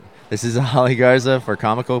This is Holly Garza for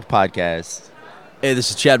Comical Podcast. Hey, this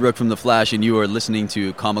is Chad Rook from The Flash, and you are listening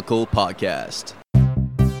to Comical Podcast.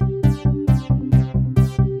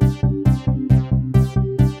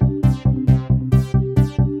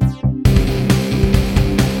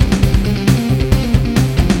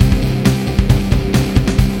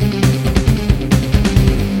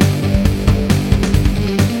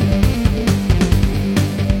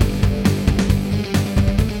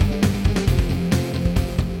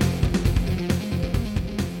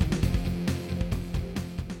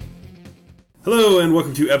 Hello and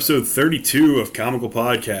welcome to episode 32 of Comical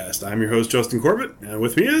Podcast. I'm your host, Justin Corbett, and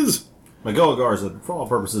with me is... Miguel Garza. For all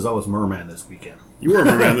purposes, I was Merman this weekend. You were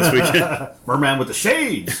Merman this weekend. Merman with the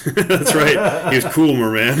shades! That's right. He was cool,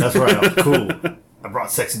 Merman. That's right, I was cool. I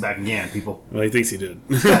brought sexy back again, people. Well, he thinks he did.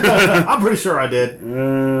 I'm pretty sure I did.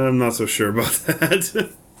 I'm not so sure about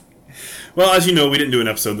that. Well, as you know, we didn't do an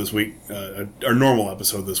episode this week, our normal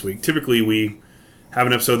episode this week. Typically, we have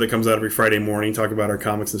an episode that comes out every Friday morning, talk about our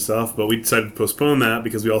comics and stuff, but we decided to postpone that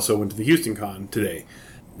because we also went to the Houston Con today.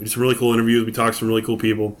 We did some really cool interviews, we talked to some really cool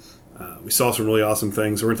people, we saw some really awesome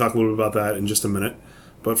things, so we're going to talk a little bit about that in just a minute.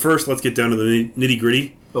 But first, let's get down to the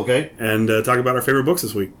nitty-gritty. Okay. And talk about our favorite books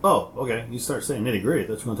this week. Oh, okay. You start saying nitty-gritty.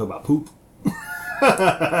 That's going to talk about poop.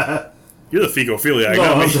 You're the fecophiliac,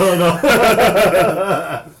 no.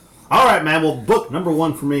 All right, man. Well, book number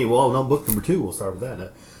one for me. Well, no, book number two. We'll start with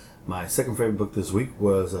that. My second favorite book this week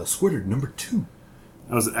was Squidward number 2.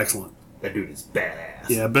 That was excellent. That dude is badass.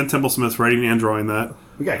 Yeah, Ben Temple-Smith's writing and drawing that.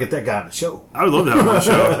 We got to get that guy on the show. I would love to have him on the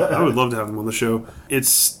show. I would love to have him on the show.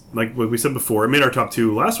 It's, like what we said before, it made our top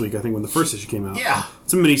 2 last week, I think, when the first issue came out. Yeah.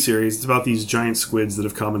 It's a mini-series. It's about these giant squids that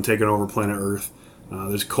have come and taken over planet Earth.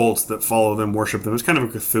 There's cults that follow them, worship them. It's kind of a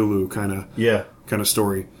Cthulhu kind of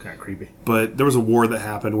story. Kind of creepy. But there was a war that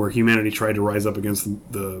happened where humanity tried to rise up against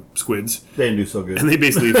the squids. They didn't do so good. And they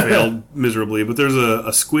basically failed miserably. But there's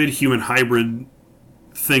a squid-human hybrid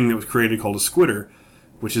thing that was created called a squidder,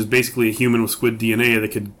 which is basically a human with squid DNA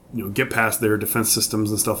that could get past their defense systems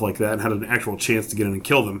and stuff like that and had an actual chance to get in and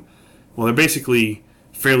kill them. Well, they're basically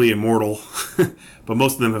fairly immortal, but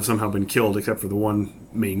most of them have somehow been killed except for the one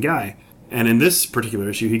main guy. And in this particular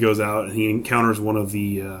issue, he goes out and he encounters one of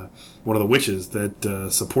the witches that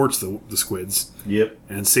supports the squids. Yep.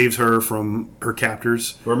 And saves her from her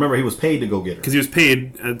captors. Remember, he was paid to go get her. Because he was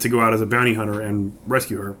paid to go out as a bounty hunter and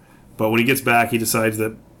rescue her. But when he gets back, he decides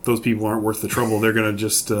that those people aren't worth the trouble. They're going to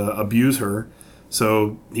just abuse her.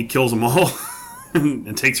 So he kills them all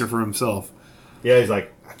and takes her for himself. Yeah, he's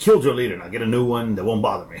like, I killed your leader, and I'll get a new one that won't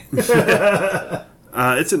bother me.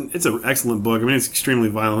 It's an excellent book. I mean, it's extremely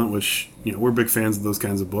violent, which, we're big fans of those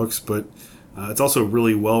kinds of books, but it's also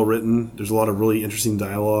really well written. There's a lot of really interesting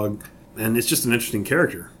dialogue, and it's just an interesting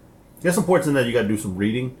character. There's some points in that you got to do some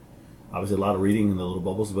reading. Obviously, a lot of reading in the little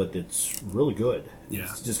bubbles, but it's really good.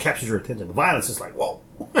 Yeah. It just captures your attention. The violence is like, whoa.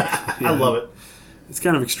 I love it. It's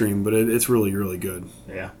kind of extreme, but it's really, really good.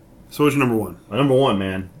 Yeah. So what's your number one? My number one,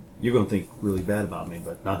 man, you're going to think really bad about me,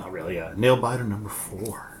 but not really. Nailbiter number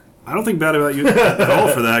 4. I don't think bad about you at all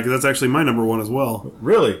for that, because that's actually my number one as well.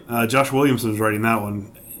 Really? Josh Williamson's writing that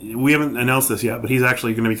one. We haven't announced this yet, but he's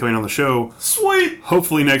actually going to be coming on the show. Sweet!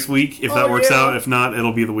 Hopefully next week, if that works yeah. out. If not,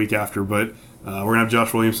 it'll be the week after. But we're going to have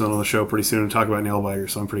Josh Williamson on the show pretty soon to talk about Nailbiter,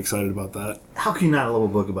 so I'm pretty excited about that. How can you not love a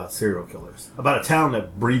book about serial killers? About a town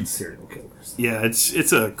that breeds serial killers. Yeah,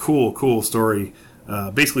 it's a cool story.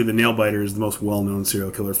 Basically, the Nailbiter is the most well-known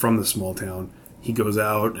serial killer from this small town. He goes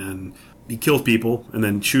out and he kills people and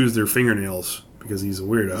then chews their fingernails because he's a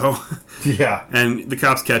weirdo. Yeah. And the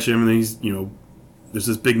cops catch him, and then he's, there's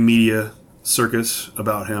this big media circus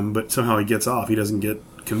about him, but somehow he gets off. He doesn't get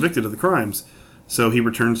convicted of the crimes. So he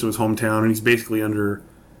returns to his hometown, and he's basically under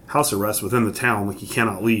house arrest within the town, like he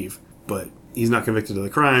cannot leave. But he's not convicted of the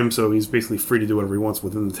crime, so he's basically free to do whatever he wants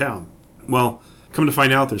within the town. Well, come to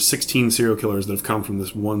find out, there's 16 serial killers that have come from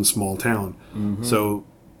this one small town. Mm-hmm. So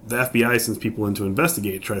the FBI sends people in to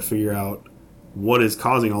investigate, try to figure out what is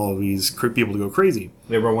causing all of these people to go crazy.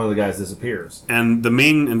 They were one of the guys disappears. And the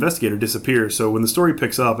main investigator disappears, so when the story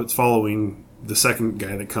picks up, it's following the second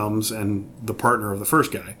guy that comes and the partner of the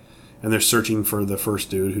first guy. And they're searching for the first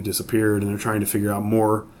dude who disappeared, and they're trying to figure out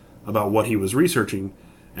more about what he was researching.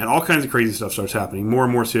 And all kinds of crazy stuff starts happening. More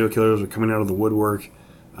and more serial killers are coming out of the woodwork.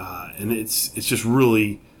 And it's just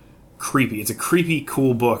really creepy. It's a creepy,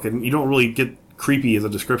 cool book, and you don't really get creepy as a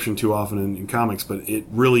description too often in comics, but it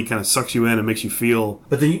really kind of sucks you in and makes you feel...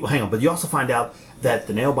 But then, but you also find out that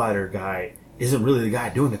the Nailbiter guy isn't really the guy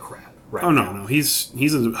doing the crap. right now. No. He's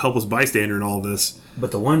a helpless bystander in all of this.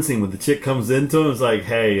 But the one scene when the chick comes into him is like,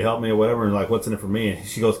 hey, help me or whatever, and like, what's in it for me? And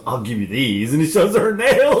she goes, I'll give you these. And he shows her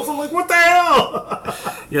nails. I'm like, what the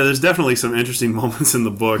hell? Yeah, there's definitely some interesting moments in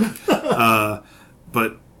the book,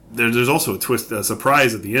 but there's also a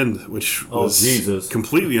surprise at the end, which was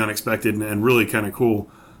completely unexpected and really kind of cool.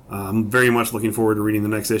 I'm very much looking forward to reading the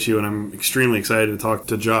next issue, and I'm extremely excited to talk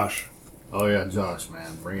to Josh. Oh yeah, Josh,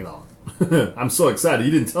 man, bring it on. I'm so excited.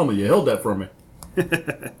 You didn't tell me. You held that from me.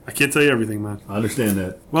 I can't tell you everything, man. I understand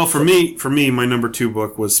that. Well, for me, my number 2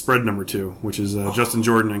 book was Spread number 2, which is Justin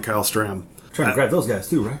Jordan and Kyle Stram. Trying to grab those guys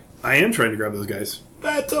too, right? I am trying to grab those guys.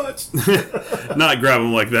 Bad touch. Not grab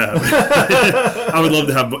them like that. I would love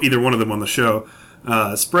to have either one of them on the show.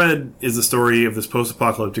 Spread is the story of this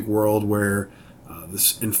post-apocalyptic world where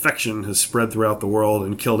this infection has spread throughout the world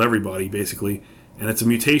and killed everybody, basically. And it's a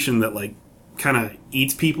mutation that, like, kind of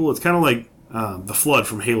eats people. It's kind of like the Flood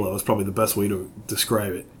from Halo is probably the best way to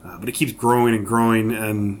describe it. But it keeps growing and growing,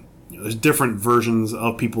 and there's different versions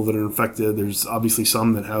of people that are infected. There's obviously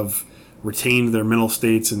some that have retained their mental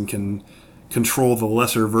states and can control the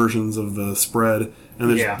lesser versions of the spread.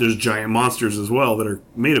 And there's giant monsters as well that are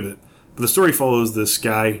made of it. But the story follows this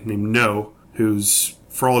guy named No, who's,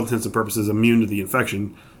 for all intents and purposes, immune to the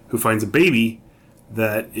infection, who finds a baby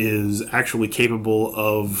that is actually capable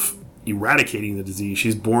of eradicating the disease.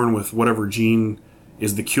 She's born with whatever gene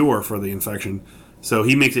is the cure for the infection. So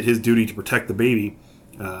he makes it his duty to protect the baby.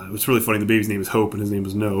 It was really funny. The baby's name is Hope, and his name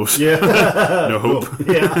is No. Yeah. No Hope.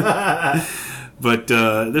 Yeah. But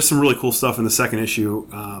there's some really cool stuff in the second issue.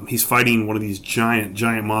 He's fighting one of these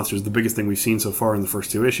giant monsters, the biggest thing we've seen so far in the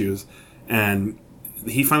first 2 issues. And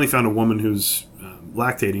he finally found a woman who's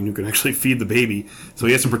lactating, who can actually feed the baby. So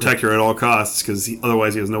he has to protect her at all costs, because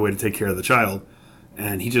otherwise he has no way to take care of the child.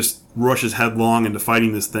 And he just rushes headlong into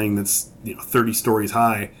fighting this thing that's 30 stories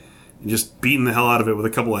high, and just beating the hell out of it with a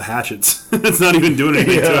couple of hatchets. It's not even doing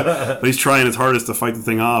anything to it, but he's trying his hardest to fight the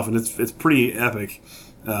thing off, and it's pretty epic.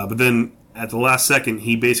 But then at the last second,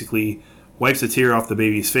 he basically wipes a tear off the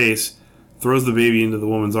baby's face, throws the baby into the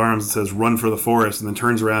woman's arms and says, "Run for the forest," and then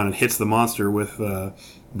turns around and hits the monster with the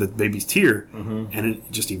baby's tear, and it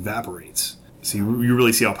just evaporates. So you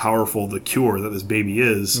really see how powerful the cure that this baby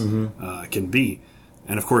is can be.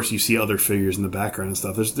 And of course, you see other figures in the background and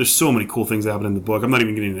stuff. There's so many cool things happening in the book. I'm not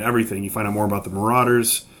even getting into everything. You find out more about the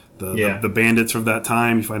Marauders, the bandits of that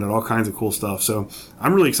time. You find out all kinds of cool stuff. So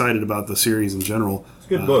I'm really excited about the series in general. It's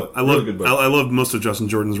a good book. I love most of Justin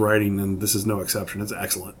Jordan's writing, and this is no exception. It's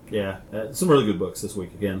excellent. Yeah, some really good books this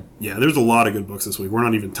week again. Yeah, there's a lot of good books this week. We're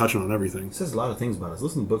not even touching on everything. It says a lot of things about us.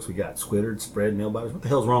 Listen to the books we got: Squidward, Spread, Nailbiters. What the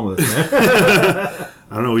hell's wrong with us, man?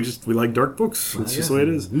 I don't know. We like dark books. It's just the way it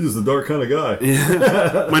is. He's the dark kind of guy.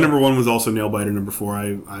 Yeah. My number 1 was also Nailbiter number 4.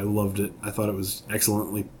 I loved it. I thought it was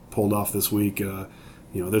excellently pulled off this week.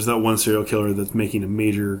 There's that one serial killer that's making a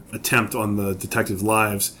major attempt on the detectives'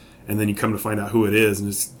 lives, and then you come to find out who it is, and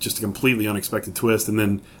it's just a completely unexpected twist. And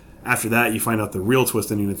then after that, you find out the real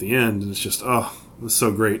twist ending at the end, and it's just, it was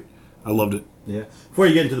so great. I loved it. Yeah. Before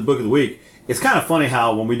you get into the book of the week, it's kind of funny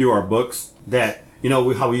how when we do our books that,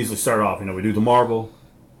 how we usually start off, we do the Marvel,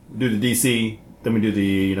 we do the DC, then we do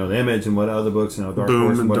the the Image and what other books, Dark Boom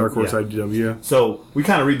Horse and Dark Horse IDW. Yeah. So we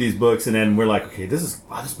kind of read these books and then we're like, okay, this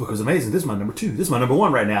book is amazing. This is my number 2. This is my number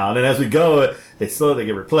 1 right now. And then as we go, they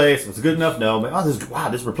get replaced. Was it good enough? No. But,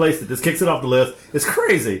 this replaced it. This kicks it off the list. It's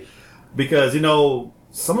crazy because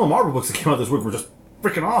some of the Marvel books that came out this week were just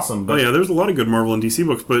freaking awesome. But there's a lot of good Marvel and DC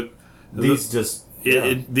books, but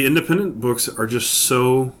the independent books are just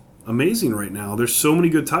so amazing right now. There's so many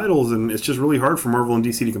good titles, and it's just really hard for Marvel and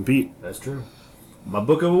DC to compete. That's true. My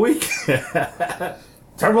book of the week,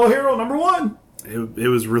 Turbo Hero number 1. It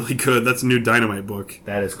was really good. That's a new Dynamite book.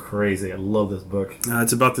 That is crazy. I love this book.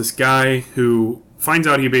 It's about this guy who finds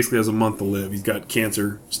out he basically has a month to live. He's got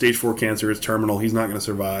cancer, stage 4 cancer. It's terminal. He's not going to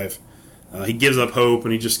survive. He gives up hope,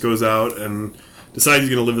 and he just goes out and decides he's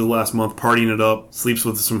going to live his last month partying it up, sleeps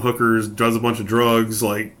with some hookers, does a bunch of drugs,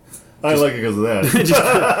 I like it because of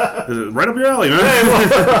that. Right up your alley,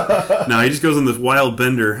 man. No, he just goes on this wild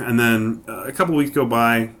bender, and then a couple weeks go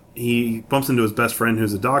by. He bumps into his best friend,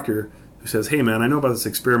 who's a doctor, who says, "Hey, man, I know about this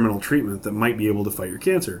experimental treatment that might be able to fight your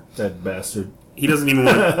cancer." That bastard. He doesn't even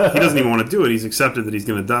want to do it. He's accepted that he's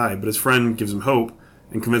going to die, but his friend gives him hope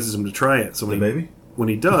and convinces him to try it. So when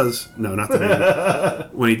he does, no, not the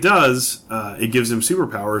baby. When he does, it gives him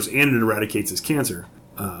superpowers and it eradicates his cancer.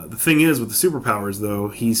 The thing is, with the superpowers, though,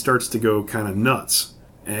 he starts to go kind of nuts.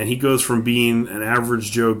 And he goes from being an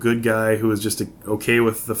average Joe good guy who was just okay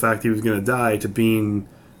with the fact he was going to die to being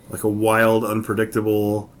like a wild,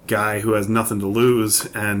 unpredictable guy who has nothing to lose.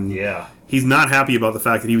 And he's not happy about the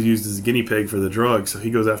fact that he was used as a guinea pig for the drug. So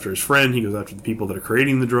he goes after his friend. He goes after the people that are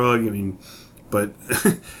creating the drug. But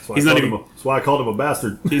that's why I called him a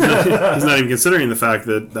bastard. He's not even considering the fact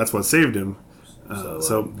that that's what saved him.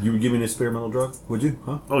 So you would give me an experimental drug? Would you?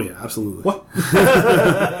 Huh? oh yeah, absolutely. What?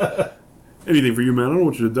 Anything for you, man. I don't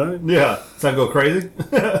want you to die. Yeah. So I go crazy?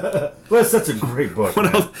 Well, it's such a great book. What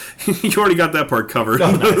man. else? You already got that part covered. Oh,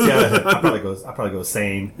 nice. Yeah, I probably go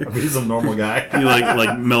sane. I'll be some normal guy. You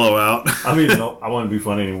like mellow out. I mean, no, I want to be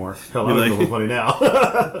funny anymore. Hell, I'm like- not funny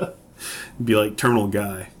now. Be like terminal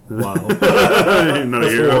guy. Wow. Not a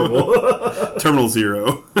That's hero. horrible. Terminal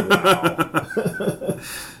zero.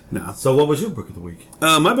 So what was your book of the week?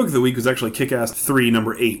 My book of the week was actually Kick-Ass 3,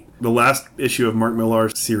 number 8. The last issue of Mark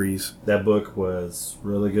Millar's series. That book was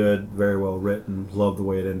really good, very well written. Loved the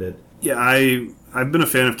way it ended. Yeah, I've been a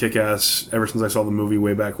fan of Kick-Ass ever since I saw the movie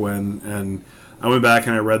way back when, and I went back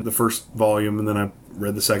and I read the first volume, and then I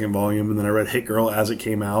read the second volume, and then I read Hit Girl as it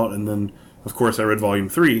came out, and then, of course, I read volume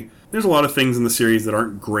 3. There's a lot of things in the series that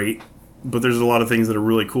aren't great, but there's a lot of things that are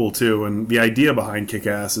really cool, too, and the idea behind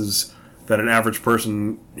Kick-Ass is that an average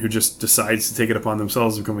person who just decides to take it upon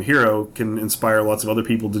themselves to become a hero can inspire lots of other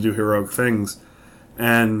people to do heroic things.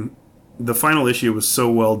 And the final issue was so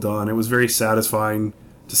well done. It was very satisfying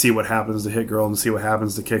to see what happens to Hit Girl and to see what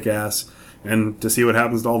happens to Kick-Ass and to see what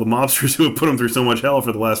happens to all the mobsters who have put them through so much hell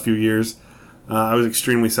for the last few years. I was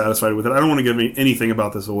extremely satisfied with it. I don't want to give anything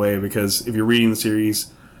about this away because if you're reading the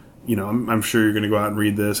series, you know, I'm sure you're going to go out and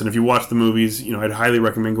read this. And if you watch the movies, you know, I'd highly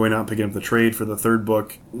recommend going out and picking up the trade for the third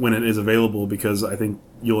book when it is available because I think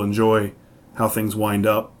you'll enjoy how things wind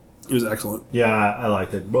up. It was excellent. Yeah, I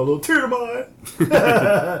liked it. A little tear to my eye.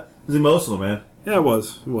 It was emotional, man. Yeah, it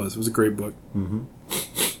was. It was a great book.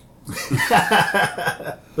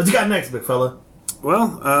 What you got next, big fella?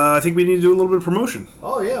 Well, I think we need to do a little bit of promotion.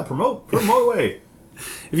 Oh, yeah, promote away.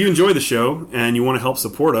 If you enjoy the show and you want to help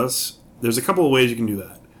support us, there's a couple of ways you can do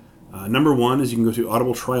that. Number one is you can go to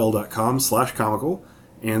audibletrial.com/comical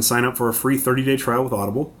and sign up for a free 30-day trial with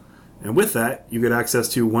Audible. And with that, you get access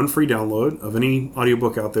to one free download of any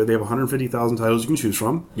audiobook out there. They have 150,000 titles you can choose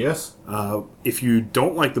from. Yes. If you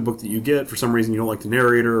don't like the book that you get, for some reason you don't like the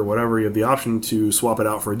narrator or whatever, you have the option to swap it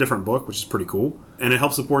out for a different book, which is pretty cool. And it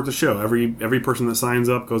helps support the show. Every person that signs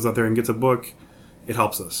up, goes out there and gets a book, it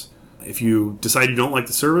helps us. If you decide you don't like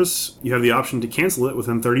the service, you have the option to cancel it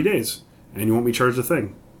within 30 days, and you won't be charged a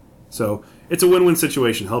thing. So it's a win-win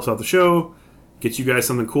situation. Helps out the show, gets you guys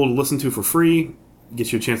something cool to listen to for free,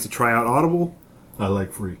 gets you a chance to try out Audible. I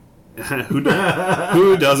like free. Who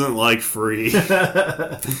doesn't like free?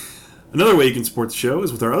 Another way you can support the show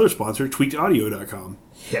is with our other sponsor, tweakedaudio.com.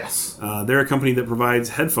 Yes. They're a company that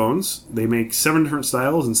provides headphones. They make 7 different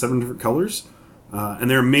styles and 7 different colors. And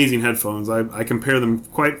they're amazing headphones. I compare them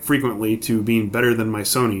quite frequently to being better than my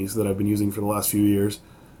Sonys that I've been using for the last few years.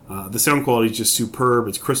 The sound quality is just superb.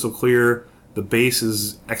 It's crystal clear. The bass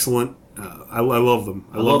is excellent. I love them.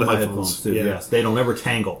 I love the my headphones too. Yeah. Yes, they don't ever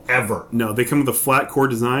tangle ever. No, they come with a flat core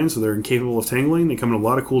design, so they're incapable of tangling. They come in a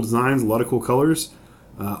lot of cool designs, a lot of cool colors.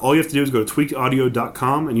 All you have to do is go to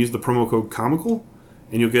tweakedaudio.com and use the promo code COMICAL,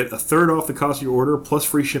 and you'll get a third off the cost of your order, plus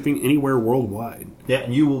free shipping anywhere worldwide. Yeah,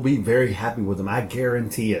 and you will be very happy with them. I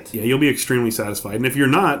guarantee it. Yeah, you'll be extremely satisfied. And if you're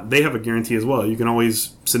not, they have a guarantee as well. You can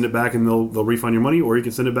always send it back and they'll refund your money, or you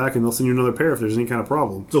can send it back and they'll send you another pair if there's any kind of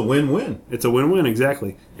problem. It's a win-win. It's a win-win,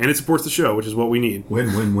 exactly. And it supports the show, which is what we need.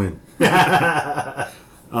 Win-win-win. The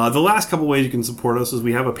last couple ways you can support us is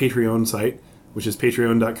we have a Patreon site, which is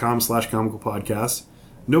patreon.com/comicalpodcast.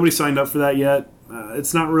 Nobody signed up for that yet.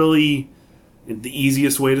 It's not really the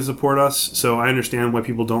easiest way to support us, so I understand why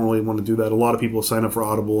people don't really want to do that. A lot of people sign up for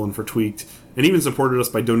Audible and for Tweaked, and even supported us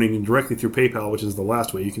by donating directly through PayPal, which is the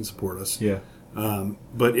last way you can support us. Yeah.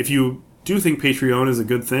 But if you do think Patreon is a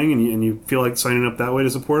good thing and you feel like signing up that way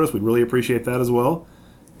to support us, we'd really appreciate that as well.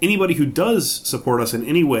 Anybody who does support us in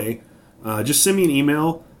any way, just send me an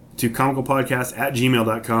email to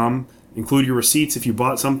comicalpodcast@gmail.com. Include your receipts if you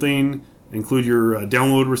bought something. Include your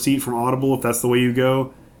download receipt from Audible if that's the way you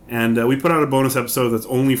go. And we put out a bonus episode that's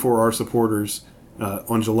only for our supporters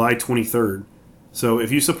on July 23rd. So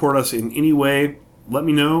if you support us in any way, let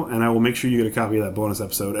me know, and I will make sure you get a copy of that bonus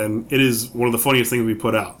episode. And it is one of the funniest things we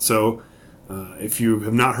put out. So if you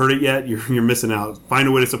have not heard it yet, you're missing out. Find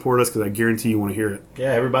a way to support us because I guarantee you want to hear it.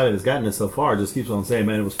 Yeah, everybody that's gotten it so far just keeps on saying,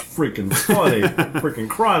 man, it was freaking funny. Freaking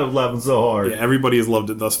crying of laughing so hard. Yeah, everybody has loved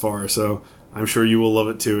it thus far, so I'm sure you will love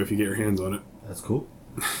it too if you get your hands on it. That's cool.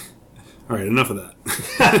 All right, enough of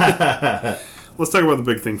that. Let's talk about the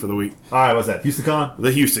big thing for the week. All right, what's that? Houston Con?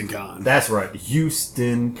 The Houston Con. That's right.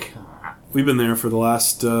 Houston Con. We've been there for the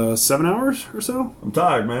last 7 hours or so. I'm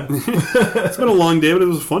tired, man. It's been a long day, but it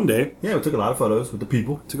was a fun day. Yeah, we took a lot of photos with the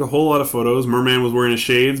people. Took a whole lot of photos. Merman was wearing his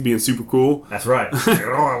shades, being super cool. That's right. You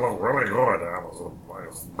know, I look really good. I was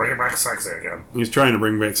bring it back sexy again. He's trying to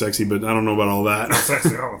bring back sexy, but I don't know about all that.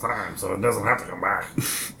 Sexy all the time, so it doesn't have to come back.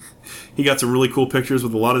 He got some really cool pictures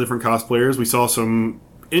with a lot of different cosplayers. We saw some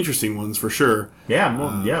interesting ones for sure. Yeah,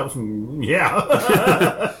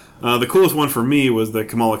 The coolest one for me was the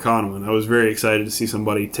Kamala Khan one. I was very excited to see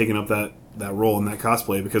somebody taking up that role in that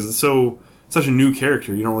cosplay because it's such a new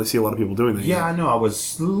character. You don't really see a lot of people doing that. Yeah, I know. I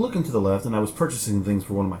was looking to the left and I was purchasing things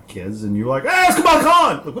for one of my kids, and you were like, "Hey, it's Kamala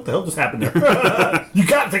Khan!" Like, what the hell just happened there? You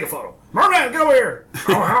got to take a photo. Merman, get over here!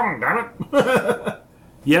 Oh, damn it.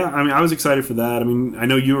 Yeah, I mean, I was excited for that. I mean, I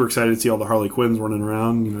know you were excited to see all the Harley Quinns running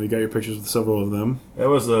around. You know, you got your pictures with several of them. That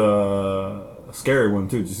was a scary one,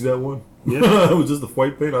 too. Did you see that one? Yeah. It was just the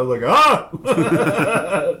white paint. I was like, ah!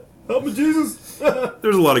 Help me, Jesus!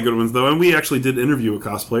 There's a lot of good ones, though. And we actually did interview a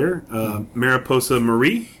cosplayer, Mariposa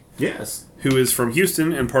Marie, Yes. who is from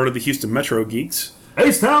Houston and part of the Houston Metro Geeks.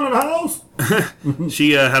 Ace Town in the house!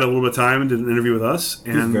 She had a little bit of time and did an interview with us.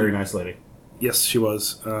 She's a And very nice lady. yes, she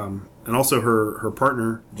was. And also her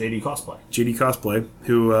partner, JD Cosplay. JD Cosplay,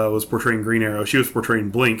 who was portraying Green Arrow. She was portraying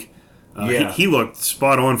Blink. Yeah. He looked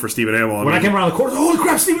spot on for Stephen Amell. When I came around the corner, holy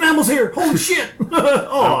crap, Stephen Amell's here! Holy shit!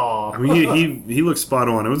 Oh, I mean, he looked spot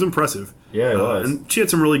on. It was impressive. Yeah, it was. And she had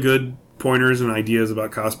some really good pointers and ideas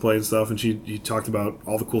about cosplay and stuff. And she talked about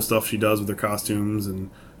all the cool stuff she does with her costumes. And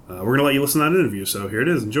we're going to let you listen to that interview. So here it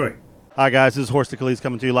is. Enjoy. Hi, guys. This is Horst Achilles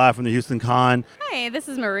coming to you live from the Houston Con. Hi, this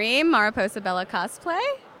is Marie, Mariposa Bella Cosplay.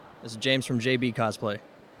 This is James from JB Cosplay.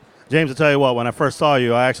 James, I'll tell you what, when I first saw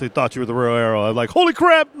you, I actually thought you were the real Arrow. I was like, holy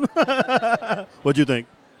crap! What'd you think?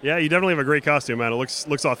 Yeah, you definitely have a great costume, man. It looks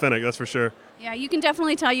authentic, that's for sure. Yeah, you can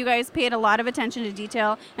definitely tell you guys paid a lot of attention to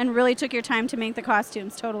detail and really took your time to make the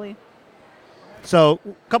costumes, totally. So,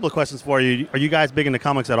 a couple of questions for you. Are you guys big into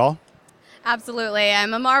comics at all? Absolutely.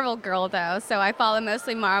 I'm a Marvel girl, though, so I follow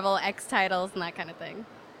mostly Marvel, X titles, and that kind of thing.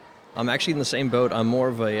 I'm actually in the same boat. I'm more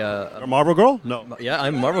of A Marvel girl? No. yeah,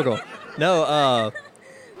 I'm a Marvel girl. No,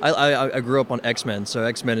 I grew up on X-Men, so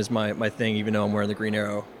X-Men is my thing, even though I'm wearing the Green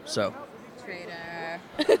Arrow. So Traitor.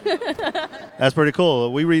 That's pretty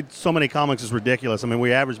cool. We read so many comics, it's ridiculous. I mean,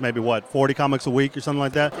 we average maybe, 40 comics a week or something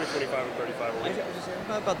like that? 25 and 35 a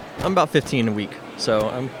week. I'm about 15 a week, so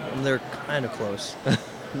I'm there kind of close.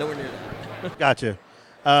 Nowhere near that. Gotcha.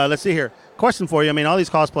 Let's see here. Question for you. I mean, all these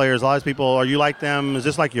cosplayers, a lot of these people, are you like them? Is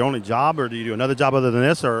this like your only job, or do you do another job other than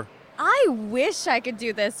this, or? I wish I could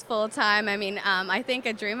do this full time. I mean, I think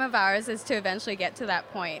a dream of ours is to eventually get to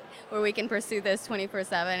that point where we can pursue this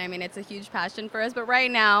 24/7. I mean, it's a huge passion for us. But right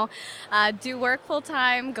now, do work full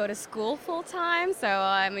time, go to school full time. So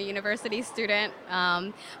I'm a university student.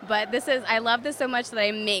 But I love this so much that I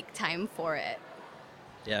make time for it.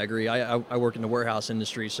 Yeah, I agree. I work in the warehouse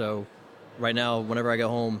industry, so right now, whenever I go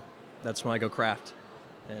home, that's when I go craft.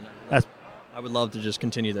 And I would love to just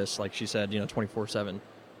continue this, like she said, 24/7.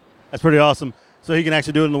 That's pretty awesome. So he can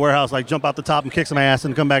actually do it in the warehouse, like jump out the top and kick some ass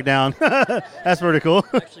and come back down. That's pretty cool.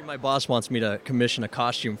 Actually, my boss wants me to commission a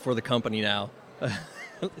costume for the company now.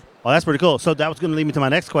 Well, that's pretty cool. So that was going to lead me to my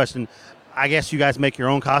next question. I guess you guys make your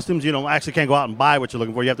own costumes. You actually can't go out and buy what you're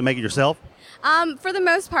looking for. You have to make it yourself. For the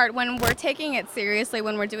most part, when we're taking it seriously,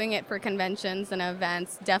 when we're doing it for conventions and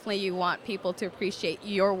events, definitely you want people to appreciate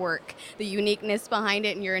your work, the uniqueness behind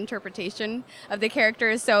it and your interpretation of the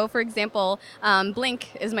characters. So, for example,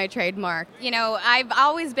 Blink is my trademark. I've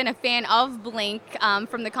always been a fan of Blink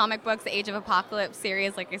from the comic books, the Age of Apocalypse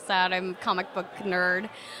series. Like I said, I'm a comic book nerd.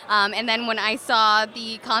 And then when I saw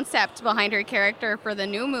the concept behind her character for the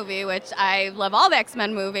new movie, which I love all the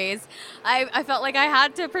X-Men movies, I felt like I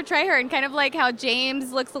had to portray her, and kind of like how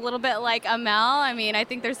James looks a little bit like Amell. I mean, I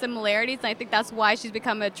think there's similarities, and I think that's why she's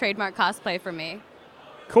become a trademark cosplay for me.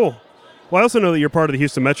 Cool. Well, I also know that you're part of the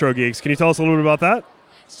Houston Metro Geeks. Can you tell us a little bit about that?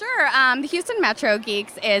 Sure. The Houston Metro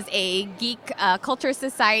Geeks is a geek culture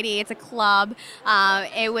society. It's a club.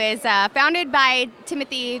 It was founded by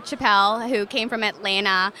Timothy Chappelle, who came from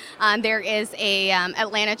Atlanta. There is a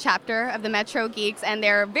Atlanta chapter of the Metro Geeks, and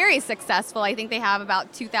they're very successful. I think they have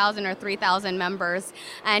about 2,000 or 3,000 members.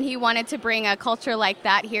 And he wanted to bring a culture like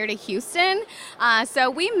that here to Houston. So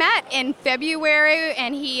we met in February,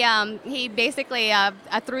 and he basically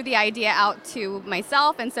threw the idea out to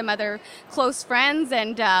myself and some other close friends,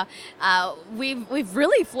 and we've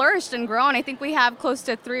really flourished and grown. I think we have close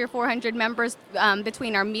to 300 or 400 members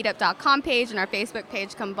between our meetup.com page and our Facebook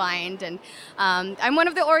page combined. And I'm one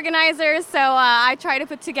of the organizers, so I try to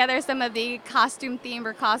put together some of the costume theme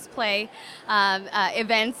or cosplay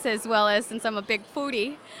events, as well as, since I'm a big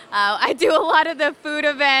foodie, I do a lot of the food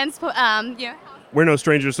events. We're no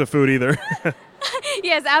strangers to food either.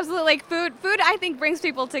 Yes, absolutely. Like food, I think brings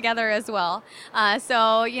people together as well.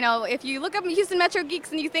 So if you look up Houston Metro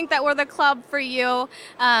Geeks and you think that we're the club for you,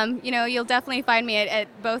 you'll definitely find me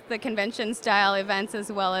at both the convention style events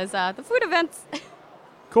as well as the food events.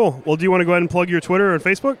 Cool. Well, do you want to go ahead and plug your Twitter and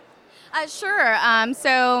Facebook? Sure.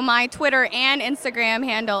 So my Twitter and Instagram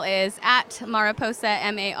handle is at Mariposa,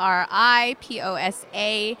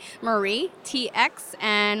 MARIPOSA, Marie, TX.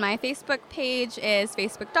 And my Facebook page is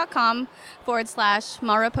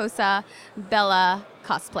facebook.com/Mariposa Bella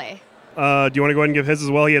Cosplay. Do you want to go ahead and give his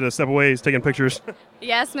as well? He had to step away. He's taking pictures.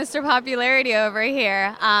 Yes, Mr. Popularity over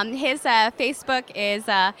here. His Facebook is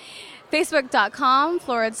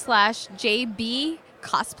facebook.com/JB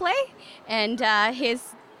Cosplay. And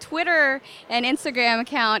his Twitter and Instagram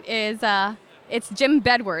account is it's Jim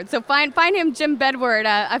Bedward. So find him, Jim Bedward.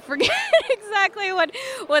 I forget exactly what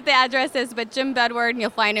the address is, but Jim Bedward, and you'll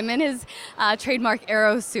find him in his trademark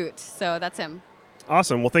arrow suit. So that's him.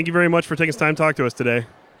 Awesome. Well, thank you very much for taking some time to talk to us today.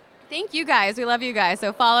 Thank you guys. We love you guys.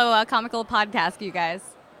 So follow Comical Podcast, you guys.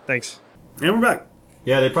 Thanks. And we're back.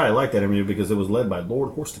 Yeah, they probably liked that interview because it was led by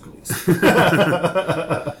Lord Horsticles.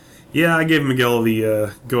 Yeah, I gave Miguel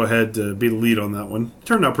the go-ahead to be the lead on that one.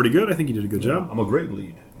 Turned out pretty good. I think he did a good job. I'm a great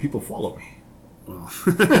lead. People follow me. Well,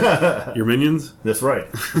 your minions? That's right.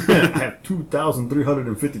 I have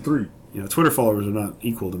 2,353. Twitter followers are not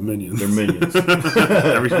equal to minions. They're minions.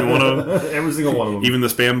 Every single one of them? Every single one of them. Even the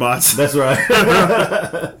spam bots? That's right.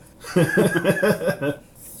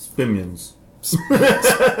 Spimions.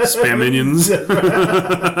 Spam minions?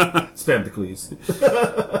 Spamtacles.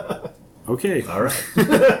 Okay. All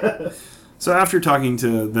right. So after talking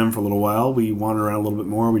to them for a little while, we wandered around a little bit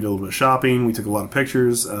more. We did a little bit of shopping. We took a lot of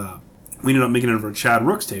pictures. We ended up making it over at Chad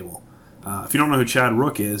Rook's table. If you don't know who Chad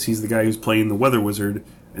Rook is, he's the guy who's playing the Weather Wizard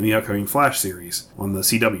in the upcoming Flash series on the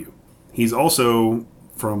CW. He's also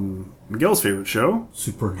from Miguel's favorite show,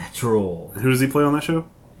 Supernatural. Who does he play on that show?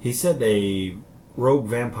 He said a rogue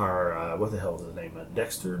vampire. What the hell was his name?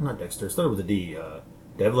 Dexter? Not Dexter. It started with a D.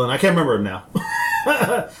 Devlin. I can't remember him now.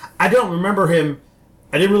 I don't remember him.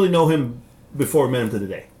 I didn't really know him before I met him to the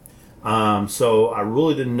day. So I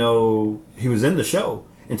really didn't know he was in the show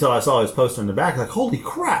until I saw his poster in the back. Like, holy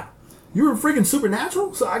crap, you were freaking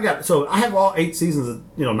Supernatural? So I have all 8 seasons,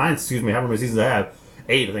 9, excuse me, however many seasons I have.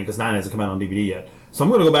 8, I think, because 9 hasn't come out on DVD yet. So I'm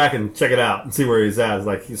going to go back and check it out and see where he's at. It's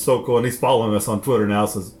like, he's so cool, and he's following us on Twitter now,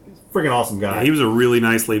 so he's a freaking awesome guy. Yeah, he was a really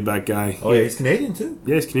nice, laid-back guy. Oh, yeah, he's Canadian, too?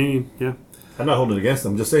 Yeah, he's Canadian, yeah. I'm not holding it against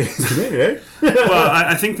him. I'm just saying he's Canadian, eh? Well,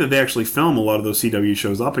 I think that they actually film a lot of those CW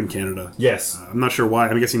shows up in Canada. Yes. I'm not sure why.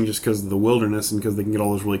 I'm guessing just because of the wilderness and because they can get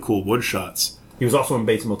all those really cool wood shots. He was also in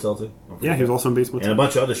Bates Motel, too. Yeah, he was also in Bates Motel. And a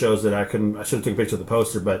bunch of other shows that I should have took a picture of the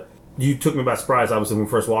poster, but you took me by surprise, obviously, when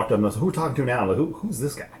we first walked up, and I was like, who are we talking to now? I'm like, who's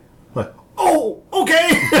this guy? I'm like, oh, okay!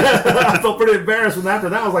 I felt pretty embarrassed when after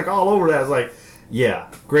that I was like all over that. I was like, yeah,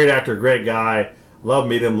 great actor, great guy. Love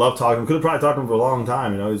meeting him, love talking to him. Could have probably talked to him for a long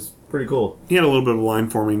time, he's pretty cool. He had a little bit of a line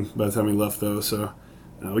forming by the time he left, though, so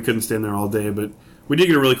we couldn't stand there all day, but we did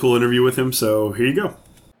get a really cool interview with him, so here you go.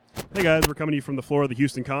 Hey guys, we're coming to you from the floor of the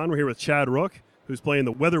Houston Con. We're here with Chad Rook, who's playing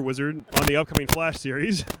the Weather Wizard on the upcoming Flash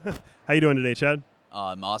series. How you doing today, Chad?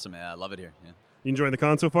 I'm awesome, man. I love it here. Yeah. You enjoying the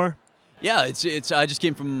con so far? Yeah, it's. I just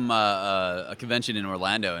came from a convention in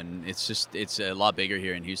Orlando, and it's a lot bigger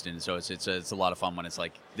here in Houston. So it's a lot of fun when it's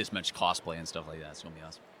like this much cosplay and stuff like that. It's gonna be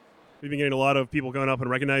awesome. We've been getting a lot of people going up and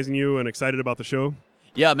recognizing you and excited about the show.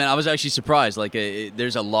 Yeah, man, I was actually surprised. Like,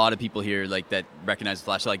 there's a lot of people here like that recognize the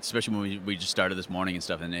Flash. Like, especially when we just started this morning and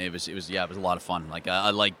stuff, and it was a lot of fun. Like, I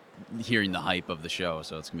like hearing the hype of the show,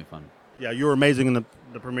 so it's gonna be fun. Yeah, you were amazing in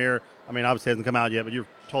the premiere. I mean, obviously it hasn't come out yet, but you're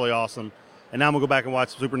totally awesome. And now I'm gonna go back and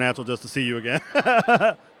watch Supernatural just to see you again.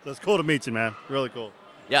 So it's cool to meet you, man. Really cool.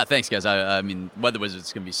 Yeah, thanks, guys. I mean, Weather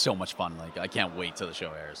Wizard's going to be so much fun. Like, I can't wait till the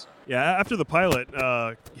show airs. Yeah, after the pilot,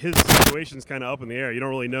 his situation's kind of up in the air. You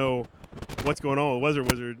don't really know what's going on with Weather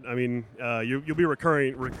Wizard. I mean, you'll be a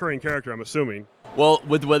recurring character, I'm assuming. Well,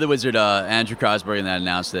 with Weather Wizard, Andrew Crosby that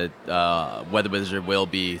announced that Weather Wizard will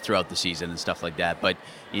be throughout the season and stuff like that. But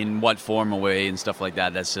in what form or way and stuff like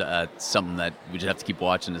that, that's something that we just have to keep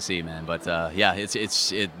watching to see, man. But yeah,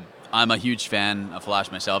 I'm a huge fan of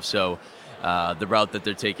Flash myself, so the route that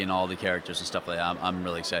they're taking all the characters and stuff like that, I'm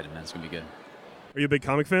really excited, man. It's going to be good. Are you a big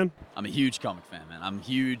comic fan? I'm a huge comic fan, man. I'm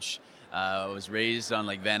huge. I was raised on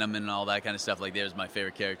like Venom and all that kind of stuff. Like, there's my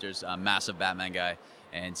favorite characters. I'm a massive Batman guy.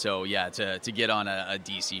 And so, yeah, to get on a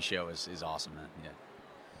DC show is awesome, man. Yeah.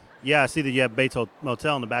 Yeah, I see that you have Bates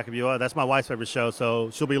Motel in the back of you. That's my wife's favorite show, so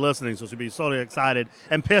she'll be listening, so she'll be so excited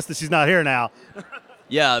and pissed that she's not here now.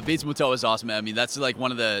 Yeah, Bates Motel is awesome, man. I mean, that's like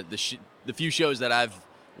one of the few shows that I've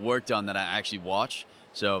worked on that I actually watch.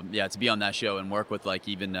 So yeah, to be on that show and work with like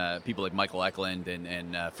even people like Michael Eklund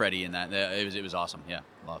and Freddie and that, it was awesome. Yeah,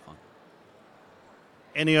 a lot of fun.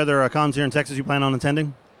 Any other cons here in Texas you plan on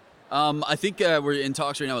attending? I think we're in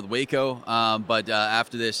talks right now with Waco, but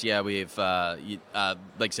after this, yeah, we've like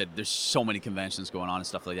I said, there's so many conventions going on and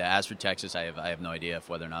stuff like that. As for Texas, I have no idea if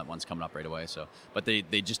whether or not one's coming up right away. So, but they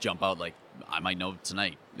just jump out like I might know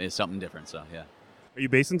tonight. There's something different. So yeah. Are you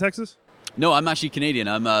based in Texas? No, I'm actually Canadian.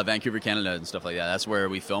 I'm Vancouver, Canada, and stuff like that. That's where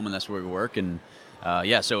we film and that's where we work. And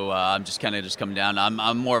so I'm just kind of coming down.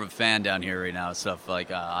 I'm more of a fan down here right now. Stuff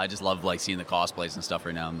like I just love like seeing the cosplays and stuff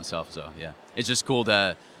right now myself. So yeah, it's just cool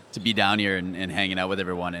to be down here and hanging out with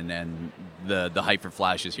everyone, and the hype for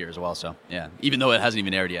Flash is here as well. So yeah, even though it hasn't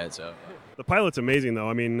even aired yet. So the pilot's amazing, though.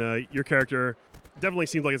 I mean, your character definitely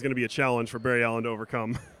seems like it's going to be a challenge for Barry Allen to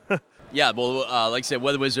overcome. Yeah, well, like I said,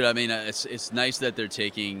 Weather Wizard. I mean, it's nice that they're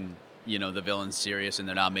taking the villains serious and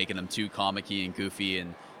they're not making them too comic-y and goofy,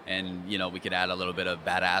 and we could add a little bit of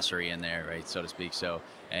badassery in there, right, so to speak. So.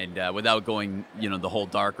 And without going, the whole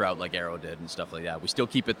dark route like Arrow did and stuff like that, we still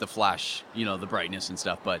keep it the Flash, the brightness and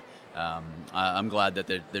stuff. But I'm glad that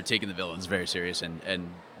they're taking the villains very serious, and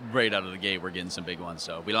right out of the gate we're getting some big ones.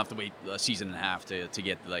 So we don't have to wait a season and a half to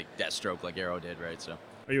get like Deathstroke like Arrow did, right? So.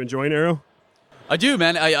 Are you enjoying Arrow? I do,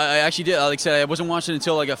 man. I actually did. Like I said, I wasn't watching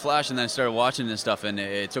until I got Flash, and then I started watching and stuff, and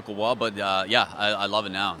it took a while. But yeah, I love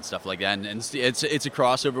it now and stuff like that. And it's a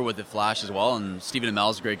crossover with the Flash as well. And Stephen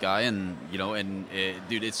Amell's a great guy, and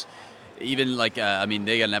dude, it's even like I mean,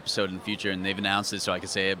 they got an episode in the future, and they've announced it, so I can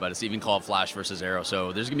say it. But it's even called Flash versus Arrow.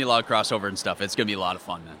 So there's gonna be a lot of crossover and stuff. It's gonna be a lot of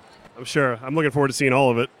fun, man. I'm sure. I'm looking forward to seeing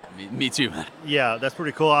all of it. Me too, man. Yeah, that's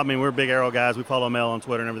pretty cool. I mean, we're big Arrow guys. We follow Mel on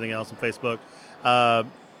Twitter and everything else on Facebook.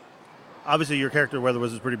 Obviously, your character, Weather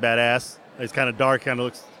Wizard, is pretty badass. He's kind of dark, kind of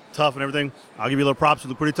looks tough and everything. I'll give you a little props. You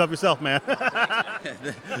look pretty tough yourself, man.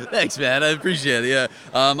 Thanks, man. I appreciate it. Yeah,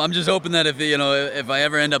 I'm just hoping that if I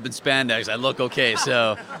ever end up in spandex, I look okay.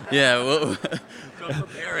 So, yeah, I'm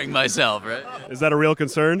preparing myself, right? Is that a real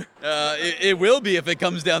concern? It will be if it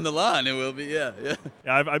comes down the line. It will be, yeah.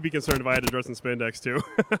 Yeah, I'd be concerned if I had to dress in spandex too,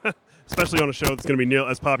 especially on a show that's going to be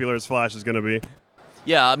as popular as Flash is going to be.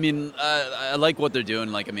 Yeah, I mean, I like what they're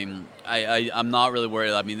doing. Like, I mean, I'm not really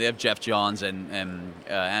worried. I mean, they have Jeff Johns and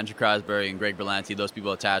Andrew Crosby and Greg Berlanti, those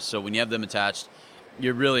people attached. So when you have them attached,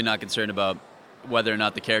 you're really not concerned about whether or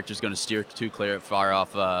not the character's going to steer too far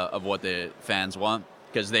off of what the fans want,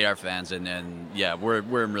 because they are fans. And yeah,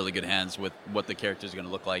 we're in really good hands with what the character's going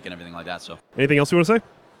to look like and everything like that. So, anything else you want to say?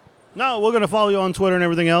 No, we're going to follow you on Twitter and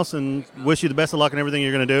everything else, and wish you the best of luck in everything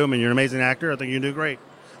you're going to do. I mean, you're an amazing actor. I think you're going to do great.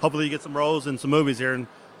 Hopefully you get some roles in some movies here, and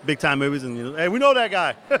big-time movies, and hey, we know that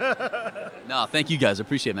guy. No, thank you guys. I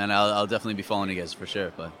appreciate it, man. I'll definitely be following you guys for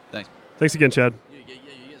sure, but thanks. Thanks again, Chad. You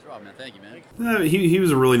guys rock, man. Thank you, man. He was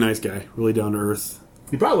a really nice guy, really down to earth.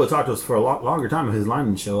 He probably would have talked to us for a longer time if his line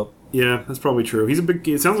didn't show up. Yeah, that's probably true. It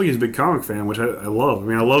sounds like he's a big comic fan, which I love. I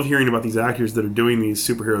mean, I love hearing about these actors that are doing these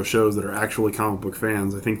superhero shows that are actually comic book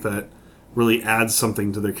fans. I think that really adds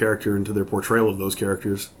something to their character and to their portrayal of those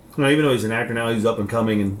characters. You know, even though he's an actor now, he's up and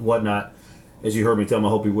coming and whatnot. As you heard me tell him, I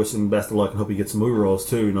hope he wish him best of luck and hope he gets some movie roles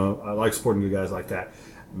too. You know, I like supporting good guys like that.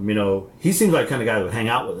 You know, he seems like the kind of guy that would hang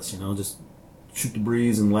out with us. You know, just shoot the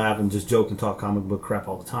breeze and laugh and just joke and talk comic book crap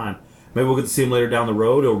all the time. Maybe we'll get to see him later down the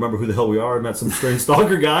road. He'll remember who the hell we are and met some strange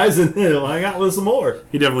stalker guys, and he'll hang out with us some more.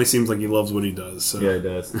 He definitely seems like he loves what he does. So. Yeah, he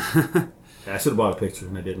does. Yeah, I should have bought a picture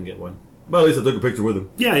and I didn't get one. But at least I took a picture with him.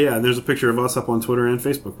 Yeah, and there's a picture of us up on Twitter and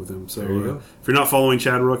Facebook with him. So if you're not following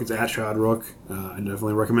Chad Rook, it's at Chad Rook. I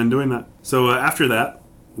definitely recommend doing that. So after that,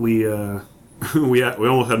 we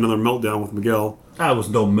almost had another meltdown with Miguel. That was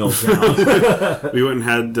no meltdown. We went and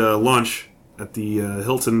had lunch at the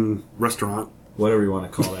Hilton restaurant. Whatever you want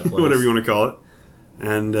to call that place. Whatever you want to call it.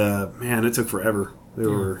 And man, it took forever. They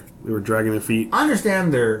were dragging their feet. I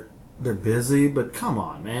understand they're busy, but come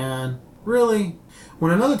on, man. Really?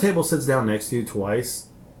 When another table sits down next to you twice,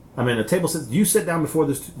 I mean, you sit down before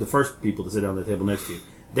the first people to sit down at the table next to you.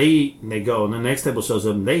 They eat and they go, and the next table shows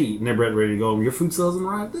up and they eat and they're ready to go, and your food still doesn't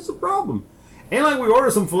arrive. There's a problem. Ain't like we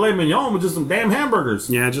ordered some filet mignon with just some damn hamburgers.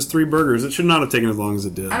 Yeah, just 3 burgers. It should not have taken as long as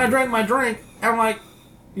it did. And I drank my drink, and I'm like,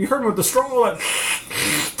 you heard me with the straw, like,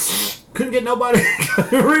 couldn't get nobody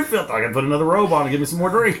refilled. I gotta put another robe on and give me some more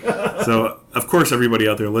drink. So, of course, everybody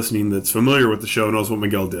out there listening that's familiar with the show knows what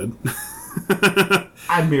Miguel did.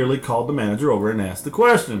 I merely called the manager over and asked the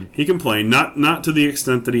question. He complained, not to the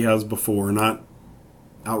extent that he has before, not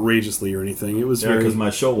outrageously or anything. It was because my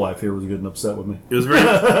show wife here was getting upset with me. It was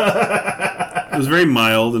very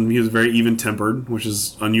mild, and he was very even-tempered, which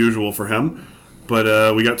is unusual for him.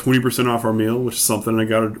 But we got 20% off our meal, which is something.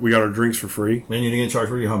 We got our drinks for free. Man, you didn't get charged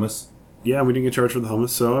for your hummus. yeah, we didn't get charged for the hummus,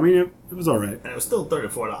 so I mean, it was all right. And it was still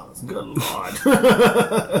 $34. Good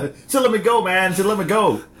lord! Should let me go, man. Should let me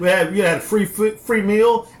go. You had a free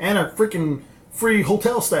meal and a freaking free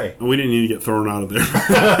hotel stay. We didn't need to get thrown out of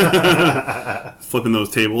there. Flipping those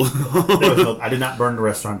tables. I did not burn the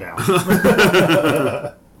restaurant down.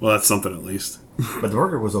 Well, that's something at least. But the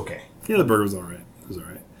burger was okay. Yeah, the burger was all right. It was all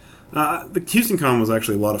right. The Houston Con was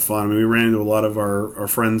actually a lot of fun. I mean, we ran into a lot of our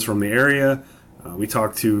friends from the area. We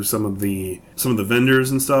talked to some of the vendors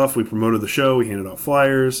and stuff. We promoted the show. We handed out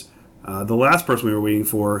flyers. The last person we were waiting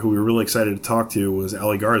for, who we were really excited to talk to, was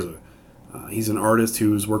Ali Garza. He's an artist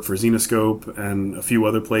who's worked for Zenescope and a few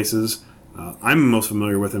other places. I'm most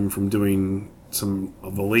familiar with him from doing some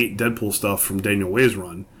of the late Deadpool stuff from Daniel Way's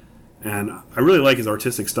run. And I really like his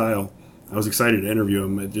artistic style. I was excited to interview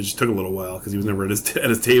him. It just took a little while because he was never at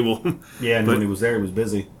his table. Yeah, and when he was there, he was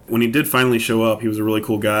busy. When he did finally show up, he was a really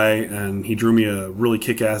cool guy, and he drew me a really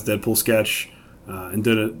kick-ass Deadpool sketch and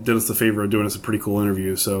did us the favor of doing us a pretty cool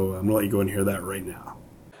interview. So I'm going to let you go and hear that right now.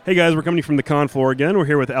 Hey guys, we're coming from the con floor again. We're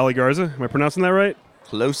here with Ali Garza. Am I pronouncing that right?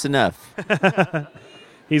 Close enough.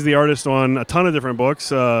 He's the artist on a ton of different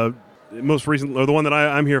books. Most recent, or the one that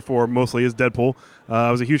I'm here for mostly, is Deadpool.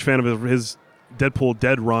 I was a huge fan of his Deadpool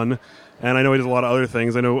Dead run, and I know he does a lot of other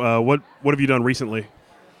things. I know what have you done recently?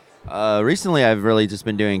 Recently, I've really just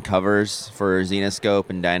been doing covers for Zenescope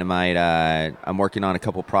and Dynamite. I'm working on a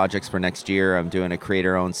couple projects for next year. I'm doing a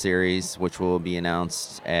creator-owned series, which will be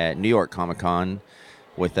announced at New York Comic Con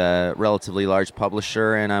with a relatively large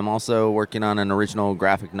publisher, and I'm also working on an original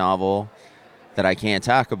graphic novel that I can't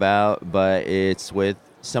talk about, but it's with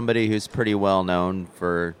somebody who's pretty well known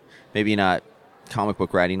for maybe not comic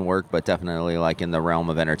book writing work, but definitely like in the realm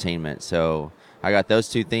of entertainment. So I got those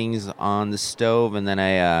two things on the stove, and then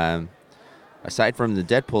I, aside from the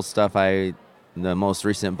Deadpool stuff, the most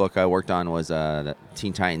recent book I worked on was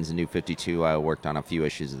Teen Titans and New 52. I worked on a few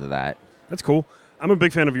issues of that. That's cool. I'm a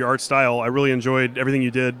big fan of your art style. I really enjoyed everything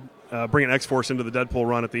you did, bringing X-Force into the Deadpool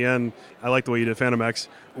run at the end. I like the way you did Phantom X.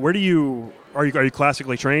 Are you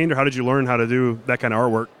classically trained, or how did you learn how to do that kind of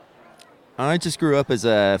artwork? I just grew up as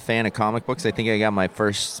a fan of comic books. I think I got my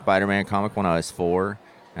first Spider-Man comic when I was 4,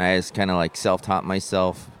 and I just kind of like self-taught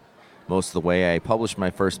myself most of the way. I published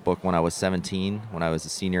my first book when I was 17, when I was a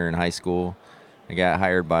senior in high school. I got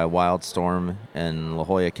hired by Wildstorm in La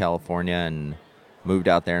Jolla, California, and moved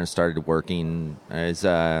out there and started working. I was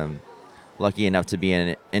lucky enough to be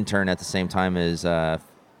an intern at the same time as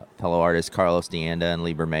fellow artists Carlos Deanda and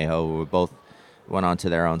Lee Bermejo, who both went on to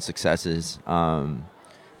their own successes.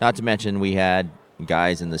 Not to mention we had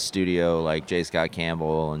guys in the studio like J. Scott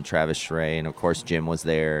Campbell and Travis Schrey, and of course Jim was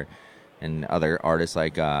there, and other artists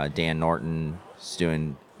like Dan Norton, who's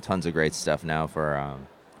doing tons of great stuff now for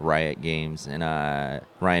Riot Games, and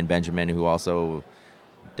Ryan Benjamin, who also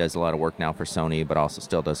does a lot of work now for Sony, but also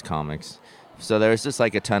still does comics. So there's just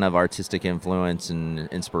like a ton of artistic influence and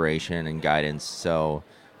inspiration and guidance. So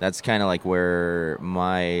that's kind of like where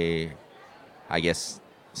my, I guess,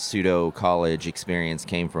 pseudo college experience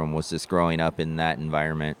came from, was just growing up in that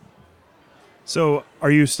environment. So are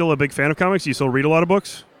you still a big fan of comics? Do you still read a lot of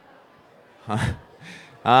books?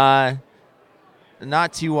 Not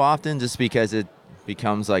too often, just because it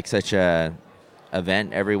becomes like such a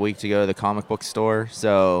event every week to go to the comic book store.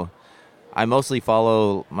 So I mostly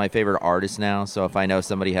follow my favorite artists now. So if I know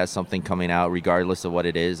somebody has something coming out, regardless of what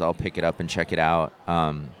it is, I'll pick it up and check it out.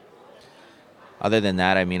 Other than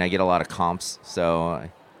that, I mean, I get a lot of comps, so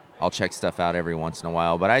I'll check stuff out every once in a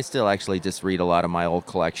while. But I still actually just read a lot of my old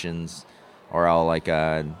collections, or I'll like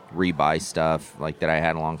rebuy stuff like that I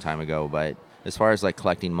had a long time ago. But as far as like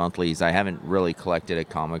collecting monthlies, I haven't really collected a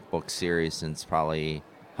comic book series since probably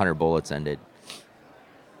 100 Bullets ended.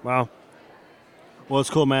 Wow. Well, it's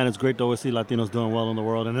cool, man. It's great to always see Latinos doing well in the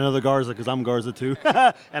world. And another Garza, because I'm Garza too.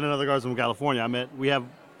 And another Garza from California. We have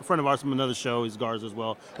a friend of ours from another show. He's Garza as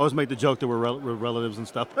well. I always make the joke that we're relatives and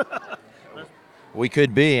stuff. We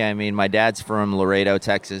could be. I mean, my dad's from Laredo,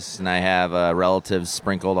 Texas, and I have relatives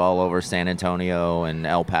sprinkled all over San Antonio and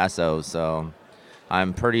El Paso. So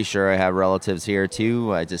I'm pretty sure I have relatives here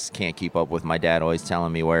too. I just can't keep up with my dad always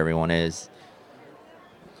telling me where everyone is.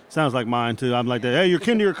 Sounds like mine too. I'm like that. Hey, you're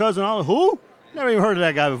kin to your cousin. Who? Never even heard of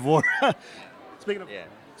that guy before.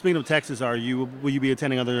 Speaking of Texas, will you be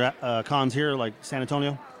attending other cons here, like San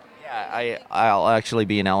Antonio? Yeah, I'll actually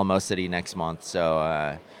be in Alamo City next month.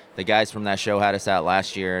 So the guys from that show had us out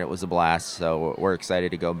last year, and it was a blast. So we're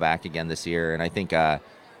excited to go back again this year. And I think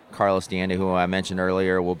Carlos Deanda, who I mentioned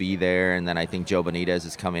earlier, will be there. And then I think Joe Benitez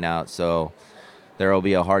is coming out. So there will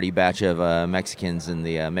be a hearty batch of Mexicans in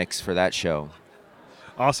the mix for that show.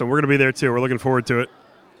 Awesome. We're going to be there too. We're looking forward to it.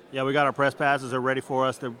 Yeah, we got our press passes. They're ready for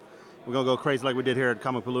us. we're gonna go crazy like we did here at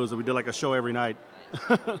Comic Palooza. We did like a show every night.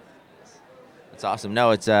 It's awesome.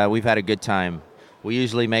 No, it's we've had a good time. We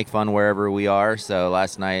usually make fun wherever we are. So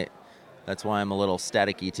last night, that's why I'm a little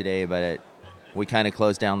staticky today. But we kind of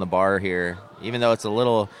closed down the bar here, even though it's a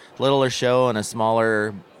littler show and a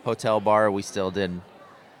smaller hotel bar. We still did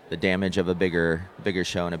the damage of a bigger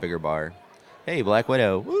show and a bigger bar. Hey, Black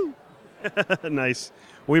Widow! Woo! Nice.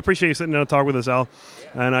 Well, we appreciate you sitting down to talk with us, Al.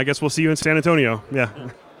 And I guess we'll see you in San Antonio. Yeah.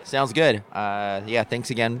 Sounds good. Yeah.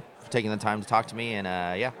 Thanks again for taking the time to talk to me. And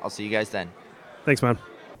yeah, I'll see you guys then. Thanks, man.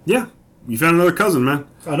 Yeah. You found another cousin, man.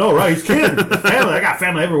 I know, right? He's kidding. Family. I got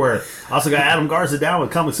family everywhere. I also got Adam Garza down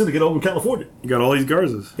with Comic Syndicate over in California. You got all these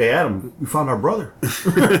Garzas. Hey, Adam, we found our brother.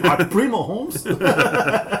 Our primo, Holmes.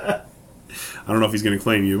 I don't know if he's going to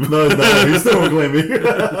claim you. No, he's still going to claim me.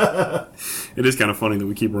 It is kind of funny that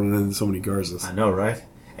we keep running into so many Garzas. I know, right?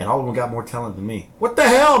 And all of them got more talent than me. What the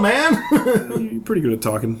hell, man? You're pretty good at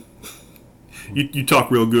talking. You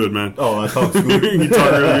talk real good, man. Oh, I talk good. You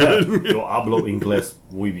talk real good. Yo hablo inglés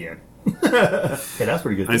muy bien. Hey, that's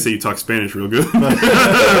pretty good. I say you talk Spanish real good.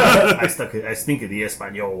 I stink of the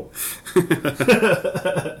español.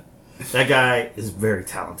 That guy is very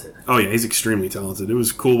talented. Oh yeah, he's extremely talented. It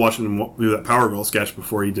was cool watching him do that Power Girl sketch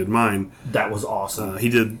before he did mine. That was awesome. He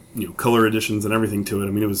did color additions and everything to it. I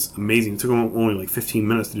mean, it was amazing. It took him only like 15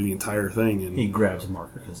 minutes to do the entire thing. And he grabs a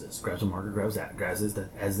marker, grabs a marker, grabs that, grabs this,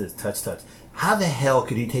 as this, touch. How the hell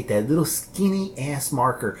could he take that little skinny ass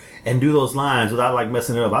marker and do those lines without like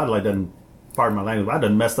messing it up? I'd like done. Pardon my language. I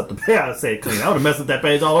done messed up the page. I'd say it clean. I would have messed up that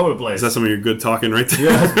page all over the place. Is that some of your good talking right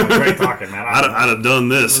there? Yeah, that's great talking, man. I'd have done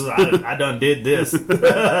this. I done did this. All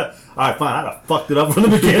right, fine. I'd have fucked it up from the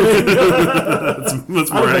beginning.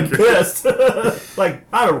 that's more I'd have been pissed. Like,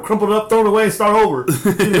 I'd have crumpled it up, thrown it away, and start over.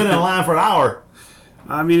 You've been in a line for an hour.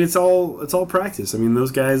 I mean, it's all practice. I mean,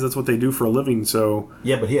 those guys, that's what they do for a living. So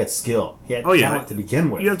yeah, but he had skill. He had talent to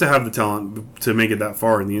begin with. You have to have the talent to make it that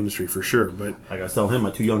far in the industry for sure. But like I was telling him,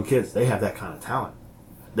 my two young kids, they have that kind of talent.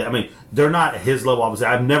 I mean, they're not at his level. Obviously,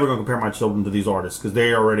 I'm never going to compare my children to these artists because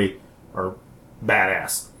they already are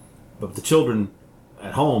badass. But the children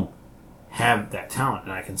at home have that talent,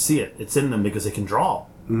 and I can see it. It's in them because they can draw.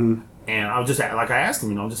 Mm-hmm. And I was just like I asked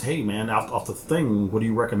him, just hey man, off the thing, what do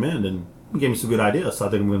you recommend? And he gave me some good ideas, so I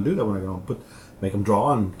think I'm going to do that when I go home. Make them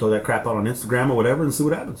draw and throw that crap out on Instagram or whatever and see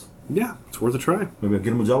what happens. Yeah, it's worth a try. Maybe I'll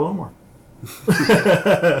get them a job a little more.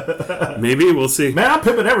 Maybe, we'll see. Man, I'm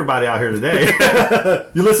pimping everybody out here today.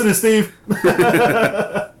 You listening, Steve?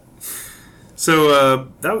 So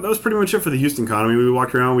that was pretty much it for the Houston Con. I mean, we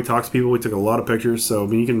walked around, we talked to people, we took a lot of pictures. So I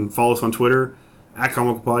mean, you can follow us on Twitter, at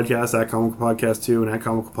Comical Podcast, at Comical Podcast 2, and at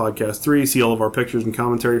Comical Podcast 3. See all of our pictures and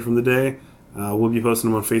commentary from the day. We'll be posting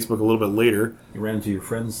them on Facebook a little bit later. You ran into your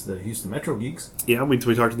friends, the Houston Metro Geeks. Yeah, we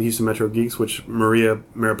talked to the Houston Metro Geeks, which Maria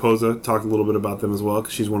Mariposa talked a little bit about them as well,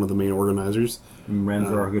 because she's one of the main organizers. And ran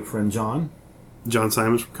into our good friend John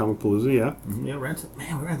Simons from Comic Palooza, yeah. Mm-hmm. Yeah, we ran into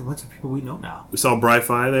a bunch of people we know now. We saw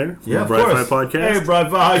Bri-Fi there. Yeah, of Bri-Fi Podcast. Hey, Bri-Fi,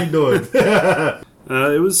 how you doing?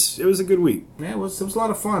 It was a good week. Yeah, it was a lot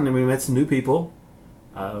of fun. I mean, we met some new people.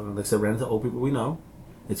 Like I said, ran into old people we know.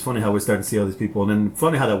 It's funny how we're starting to see all these people, and then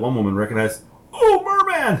funny how that one woman recognized, oh,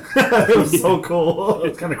 Merman! It was so cool. It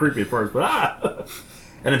was kind of creepy at first, but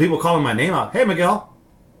And then people calling my name out. Hey, Miguel.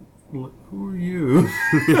 Who are you?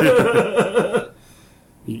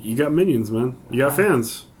 You got minions, man. You got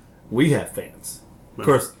fans. We have fans. Of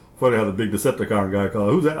course, funny how the big Decepticon guy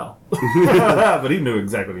called, who's Al? But he knew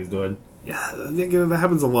exactly what he was doing. Yeah, that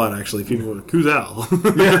happens a lot, actually. People are like, who's Al?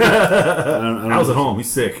 I was at home. He's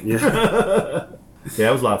sick. Yeah. Yeah,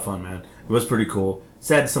 it was a lot of fun, man. It was pretty cool.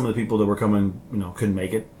 Sad some of the people that were coming, couldn't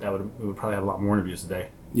make it. We would probably have a lot more interviews today.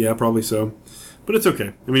 Yeah, probably so. But it's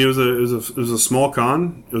okay. I mean, it was a small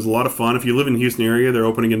con. It was a lot of fun. If you live in the Houston area, they're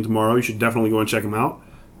opening again tomorrow. You should definitely go and check them out.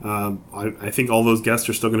 I think all those guests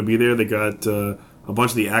are still going to be there. They got a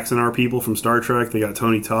bunch of the Axanar people from Star Trek. They got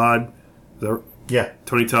Tony Todd. Yeah.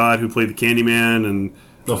 Tony Todd, who played the Candyman. And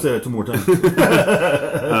I'll say that two more times.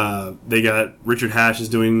 they got Richard Hatch is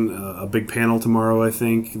doing a big panel tomorrow, I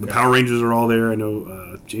think. The Power Rangers are all there. I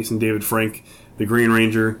know Jason David Frank, the Green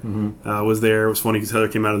Ranger, was there. It was funny because Heather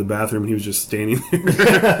came out of the bathroom and he was just standing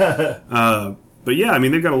there. But yeah, I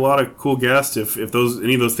mean, they've got a lot of cool guests. If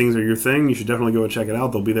any of those things are your thing, you should definitely go and check it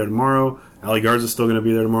out. They'll be there tomorrow. Ali Garza's still going to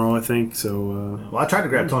be there tomorrow, I think. So, well, I tried to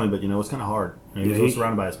grab Tony, but it's kind of hard. He was all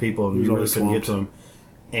surrounded by his people, and you really couldn't get to him.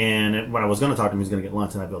 And when I was going to talk to him, he was going to get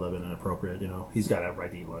lunch, and I felt that would have been inappropriate. He's got to have right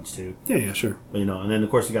to eat lunch too. Yeah, sure. But, and then of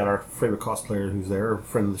course you got our favorite cosplayer who's there, a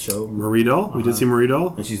friend of the show, Marie Doll. We did see Marie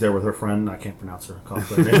Doll, and she's there with her friend. I can't pronounce her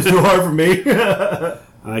cosplayer name; it's too hard for me.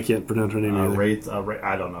 I can't pronounce her name either.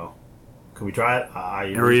 I don't know. Can we try it?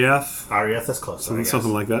 Arieth, that's close.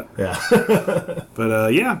 something like that. Yeah.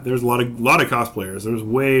 But there's a lot of cosplayers. There was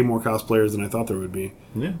way more cosplayers than I thought there would be.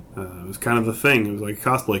 Yeah. It was kind of the thing. It was like a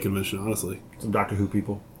cosplay convention, honestly. Some Doctor Who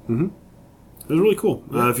people. Mm-hmm. It was really cool.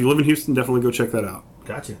 Yeah. If you live in Houston, definitely go check that out.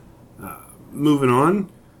 Gotcha. Moving on,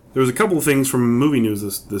 there was a couple of things from movie news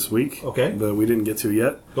this week. Okay. That we didn't get to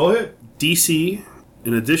yet. Go ahead. DC,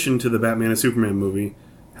 in addition to the Batman and Superman movie,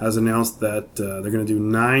 has announced that they're going to do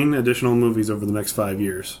 9 additional movies over the next 5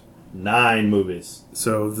 years. 9 movies.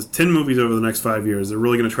 So the 10 movies over the next 5 years. They're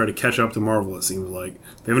really going to try to catch up to Marvel. It seems like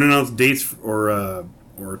they haven't announced dates or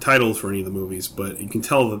titles for any of the movies, but you can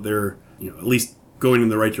tell that they're at least going in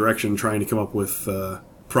the right direction, trying to come up with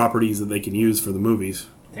properties that they can use for the movies.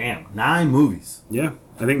 Damn, 9 movies. Yeah,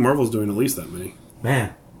 I think Marvel's doing at least that many.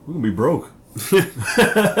 Man, we're gonna be broke.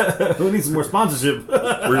 We need some more sponsorship.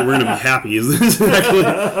 we're going to be happy. Actually,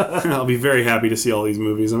 I'll be very happy to see all these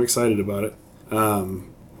movies. I'm excited about it.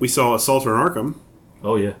 We saw Assault on Arkham.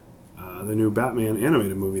 Oh yeah, the new Batman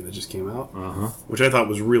animated movie that just came out, which I thought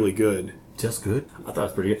was really good. Just good. I thought it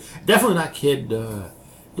was pretty good. Definitely not kid. A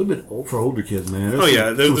little bit old for older kids, man.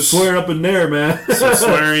 There's some swearing up in there, man. Some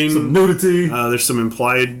swearing, some nudity. There's some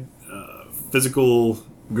implied physical,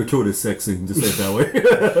 gratuitous sexing, to say it that way.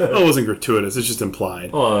 It wasn't gratuitous; it's just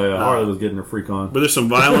implied. Oh yeah, Harley was getting her freak on. But there's some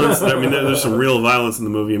violence. I mean, there's some real violence in the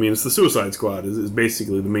movie. I mean, it's the Suicide Squad is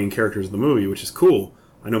basically the main characters of the movie, which is cool.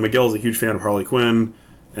 I know Miguel's a huge fan of Harley Quinn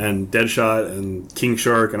and Deadshot and King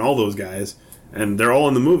Shark and all those guys, and they're all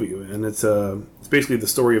in the movie. And it's basically the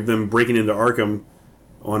story of them breaking into Arkham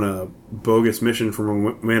on a bogus mission from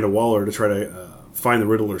Amanda Waller to try to find the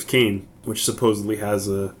Riddler's cane, which supposedly has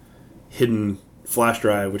a hidden flash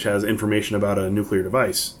drive which has information about a nuclear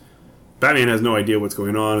device. Batman has no idea what's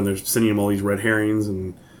going on, and they're sending him all these red herrings,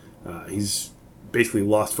 and he's basically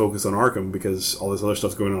lost focus on Arkham because all this other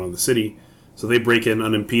stuff's going on in the city. So they break in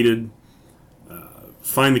unimpeded,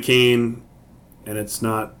 find the cane, and it's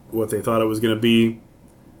not what they thought it was going to be.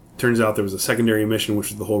 Turns out there was a secondary mission,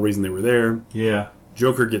 which is the whole reason they were there. Yeah.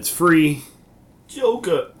 Joker gets free.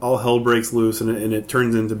 Joker! All hell breaks loose, and it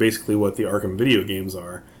turns into basically what the Arkham video games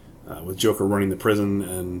are, with Joker running the prison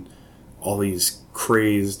and all these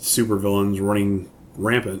crazed supervillains running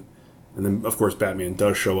rampant. And then, of course, Batman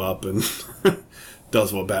does show up and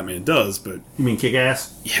does what Batman does. But you mean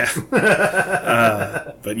Kick-Ass? Yeah.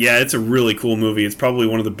 But yeah, it's a really cool movie. It's probably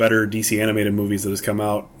one of the better DC animated movies that has come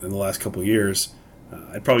out in the last couple of years.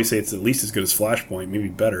 I'd probably say it's at least as good as Flashpoint, maybe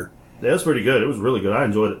better. Yeah, it was pretty good. It was really good. I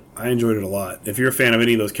enjoyed it. I enjoyed it a lot. If you're a fan of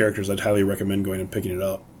any of those characters, I'd highly recommend going and picking it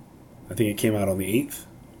up. I think it came out on the 8th.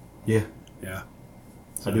 Yeah. Yeah.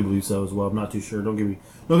 I do believe so as well. I'm not too sure. Don't give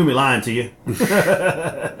me lying to you. And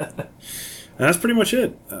that's pretty much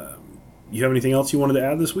it. You have anything else you wanted to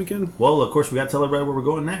add this weekend? Well, of course, we got to tell everybody where we're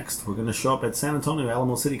going next. We're going to show up at San Antonio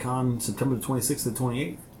Alamo City Con September the 26th to the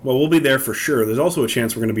 28th. Well, we'll be there for sure. There's also a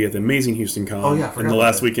chance we're going to be at the Amazing Houston Con in the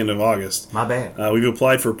last weekend of August. My bad. We've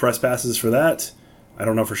applied for press passes for that. I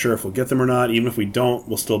don't know for sure if we'll get them or not. Even if we don't,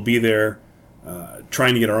 we'll still be there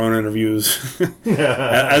trying to get our own interviews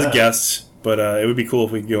as guests. But it would be cool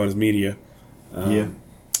if we could go as media. Yeah.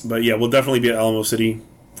 But yeah, we'll definitely be at Alamo City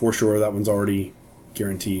for sure. That one's already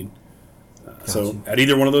guaranteed. So at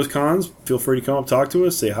either one of those cons, feel free to come up, talk to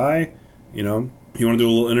us, say hi. You know, if you want to do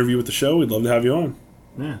a little interview with the show, we'd love to have you on.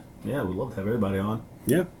 Yeah, we'd love to have everybody on.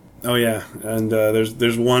 Yeah. Oh yeah, and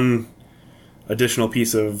there's one additional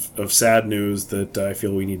piece of sad news that I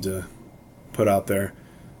feel we need to put out there.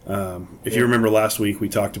 If you remember last week, we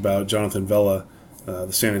talked about Jonathan Vela,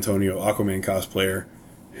 the San Antonio Aquaman cosplayer,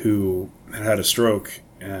 who had a stroke,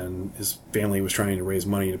 and his family was trying to raise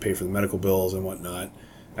money to pay for the medical bills and whatnot.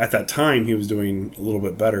 At that time, he was doing a little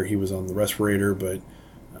bit better. He was on the respirator, but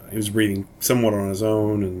he was breathing somewhat on his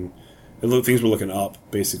own, and things were looking up,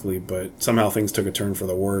 basically. But somehow things took a turn for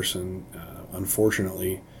the worse, and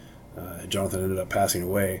unfortunately, Jonathan ended up passing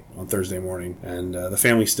away on Thursday morning. And the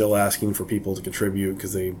family's still asking for people to contribute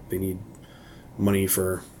because they need money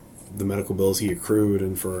for the medical bills he accrued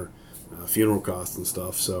and for funeral costs and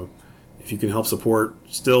stuff. So if you can help support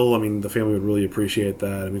still, I mean, the family would really appreciate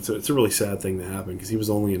that. I mean, it's a really sad thing to happen because he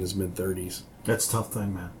was only in his mid-30s. That's a tough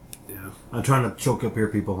thing, man. Yeah. I'm trying to choke up here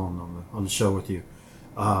people on the show with you.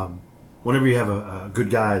 Whenever you have a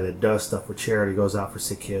good guy that does stuff for charity, goes out for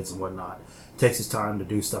sick kids and whatnot, takes his time to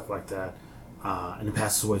do stuff like that, and it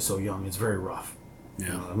passes away so young, it's very rough.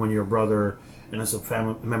 Yeah. And when you're a brother and it's a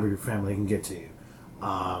member of your family, they can get to you.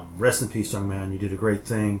 Rest in peace, young man. You did a great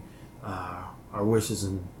thing. Our wishes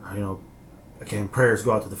and again, prayers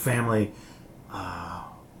go out to the family.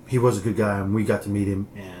 He was a good guy, and we got to meet him,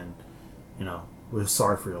 and we're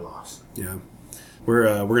sorry for your loss. Yeah.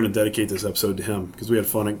 we're going to dedicate this episode to him because we had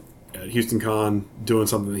fun at Houston Con doing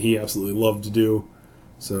something that he absolutely loved to do.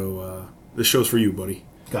 So this show's for you, buddy.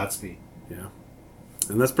 Godspeed. Yeah.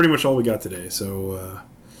 And that's pretty much all we got today. So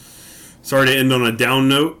sorry to end on a down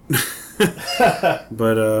note,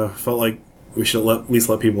 but felt like we should at least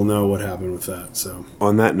let people know what happened with that. So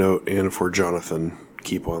on that note, and for Jonathan,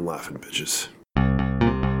 keep on laughing, bitches.